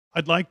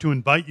I'd like to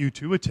invite you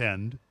to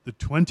attend the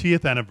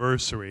 20th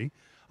anniversary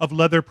of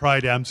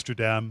LeatherPride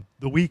Amsterdam,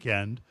 the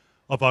weekend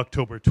of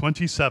October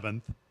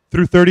 27th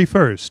through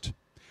 31st.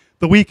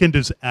 The weekend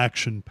is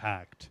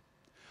action-packed.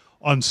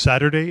 On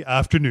Saturday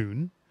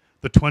afternoon,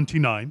 the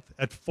 29th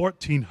at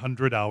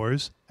 1400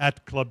 hours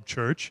at Club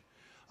Church,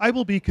 I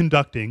will be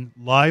conducting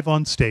live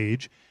on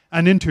stage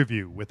an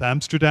interview with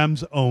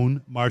Amsterdam's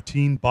own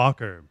Martijn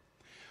Bakker.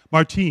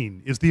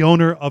 Martijn is the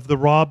owner of the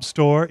Rob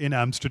store in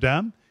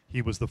Amsterdam.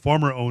 He was the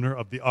former owner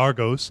of the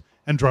Argos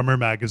and Drummer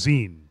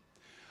magazine.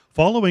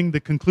 Following the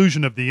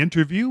conclusion of the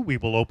interview, we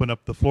will open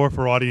up the floor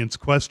for audience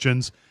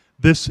questions.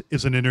 This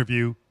is an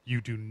interview you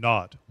do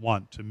not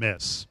want to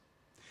miss.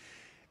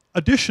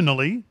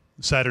 Additionally,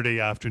 Saturday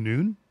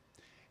afternoon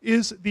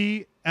is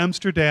the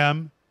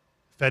Amsterdam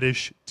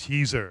Fetish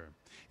Teaser,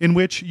 in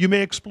which you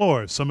may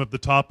explore some of the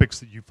topics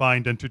that you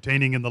find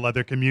entertaining in the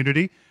leather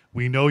community.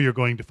 We know you're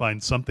going to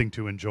find something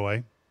to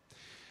enjoy.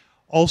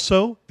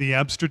 Also, the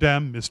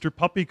Amsterdam Mr.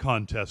 Puppy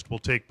contest will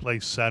take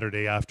place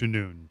Saturday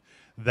afternoon.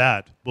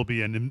 That will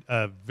be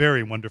a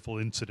very wonderful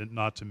incident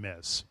not to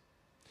miss.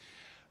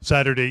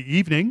 Saturday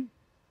evening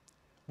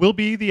will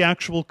be the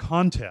actual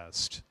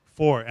contest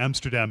for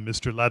Amsterdam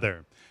Mr.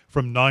 Leather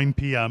from 9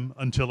 p.m.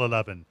 until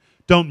 11.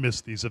 Don't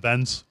miss these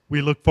events.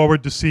 We look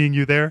forward to seeing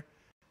you there.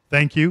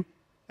 Thank you,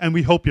 and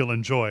we hope you'll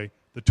enjoy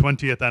the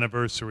 20th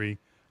anniversary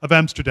of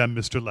Amsterdam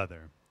Mr.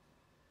 Leather.